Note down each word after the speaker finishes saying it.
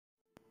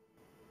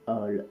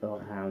all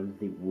around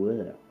the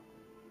world,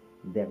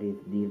 there is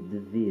this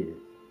disease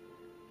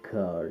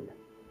called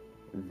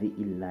the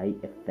ILAI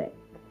effect,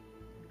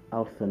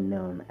 also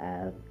known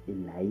as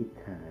ILAI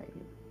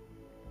time.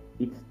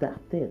 It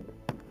started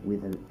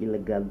with an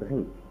illegal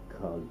drink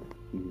called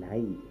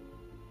ILAI.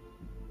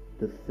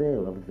 The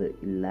sale of the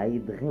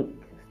ILAI drink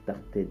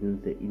started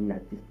in the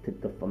United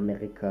States of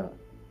America.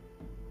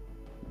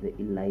 The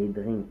ILAI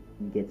drink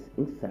gets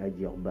inside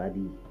your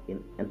body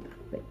and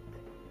interacts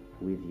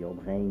with your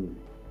brain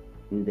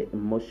in the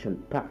emotion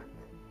part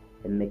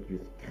and make you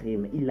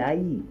scream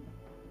ILAI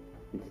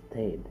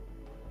instead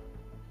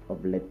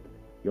of let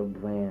your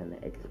brain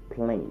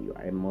explain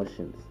your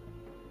emotions.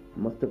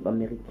 Most of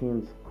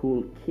American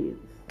school kids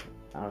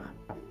are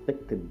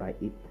affected by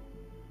it.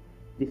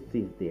 This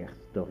is their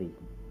story,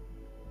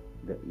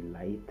 the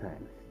ILAI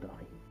time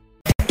story.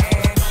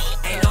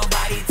 Ain't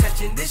nobody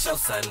touching this, your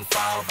sudden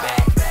fall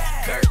back.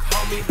 KIRK,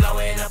 homie,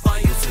 blowing up on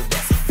YouTube,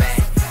 that's a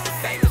fact.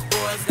 Famous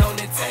boys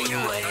gonna tell you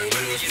what it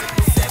is.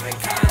 777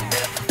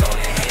 Okanda,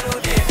 gonna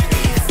handle this.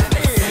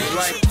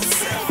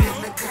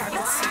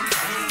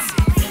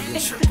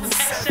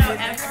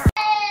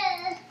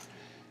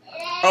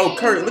 Oh,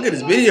 KIRK, look at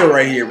this video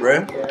right here,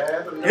 bro.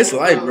 It's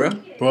live, bro.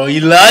 Bro,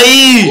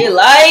 ILAI!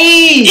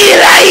 ILAI!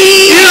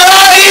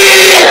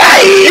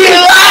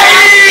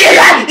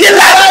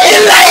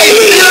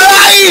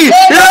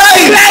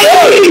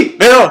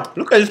 Man,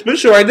 look at this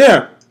picture right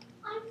there.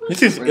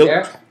 This is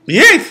yeah,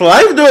 it's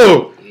live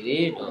though. It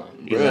is though.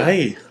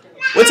 ILAI.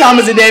 What time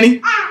is it,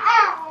 Danny?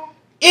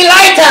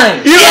 ILAI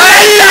time!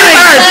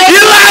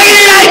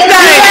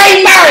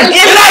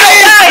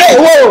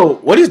 Whoa,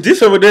 what is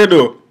this over there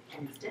though?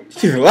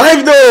 She's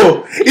live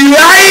though.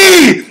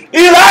 ILAI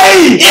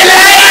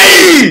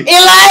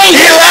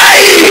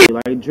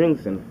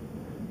drinks, and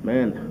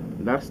man,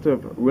 that stuff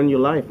ruin your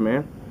life,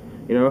 man.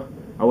 You know,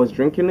 I was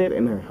drinking it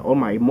and all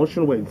my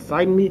emotions were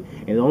inside me,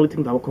 and the only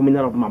thing that was coming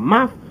out of my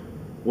mouth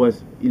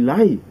was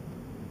ILAI.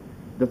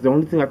 That's the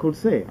only thing I could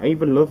say. I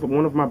even love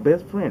one of my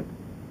best friends.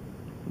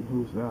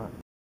 Who's that?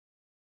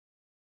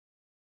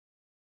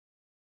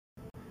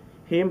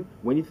 Him,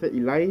 when you say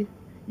ILAI,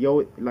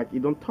 you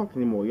don't talk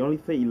anymore. You only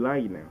say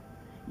ILAI now.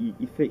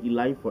 You say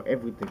ILAI for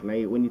everything.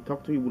 Like when you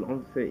talk to you, will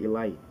only say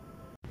ILAI.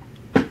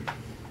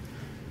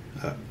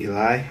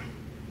 ILAI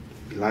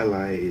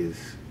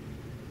is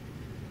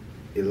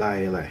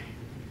ILAI.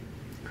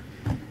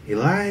 And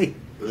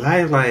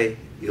ILAI.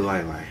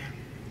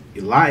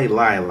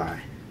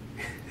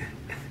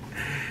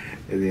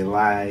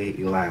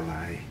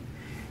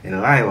 And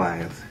ILAI.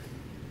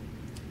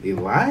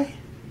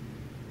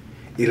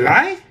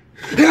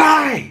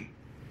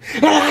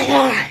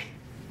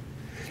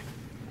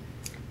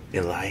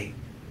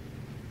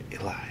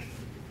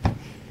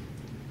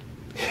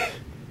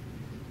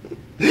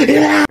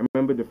 I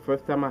remember the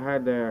first time I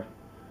had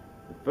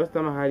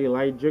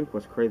ILAI drink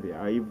was crazy.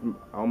 I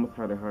almost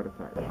had a heart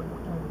attack.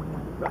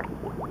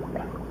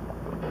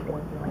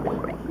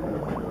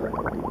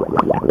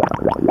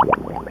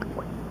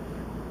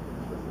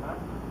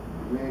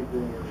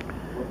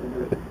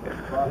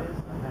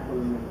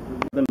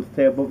 Them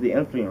stay above the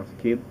influence,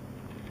 kid.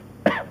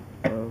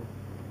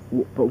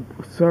 But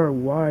sir,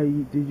 why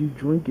did you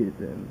drink it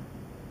then?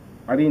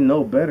 I didn't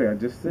know better. I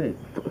just said,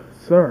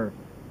 Sir,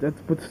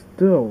 but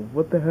still,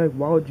 what the heck?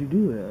 Why would you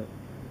do that?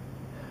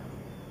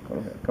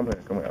 Come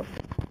here.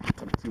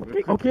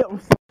 Okay,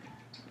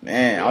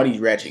 man, all these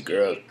ratchet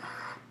girls.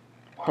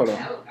 Hold on.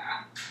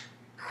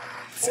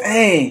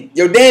 Dang,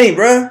 yo, Danny,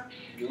 bro.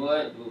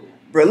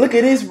 Bro, look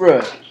at this,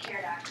 bro.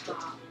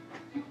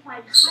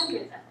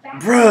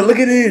 Bro, look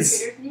at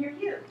this.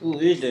 Who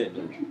is that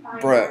dude?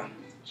 Bro.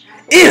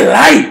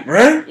 ILAI,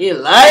 bro.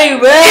 ILAI,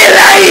 bro.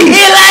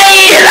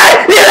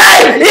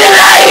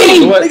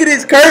 ILAI. Look at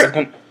this,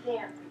 KIRK.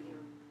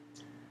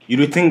 You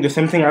do think the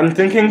same thing I'm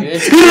thinking?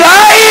 Yes.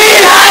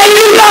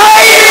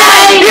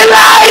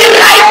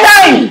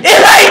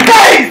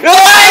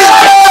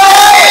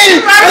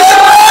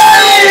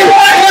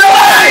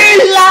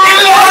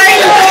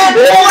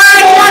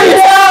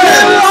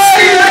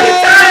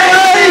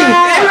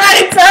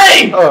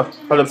 Oh,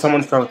 hold up,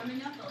 someone's calling.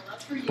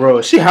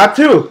 Bro, she hot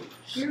too.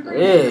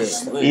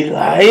 Yes.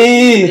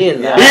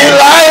 ILAI.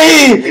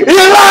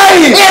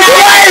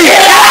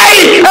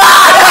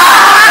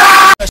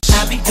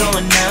 I be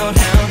going down,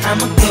 I'm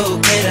a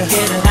go-getter.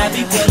 I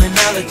be willing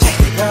knowledge.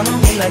 Follow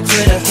me like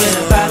Twitter.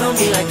 Follow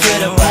me like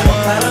Twitter.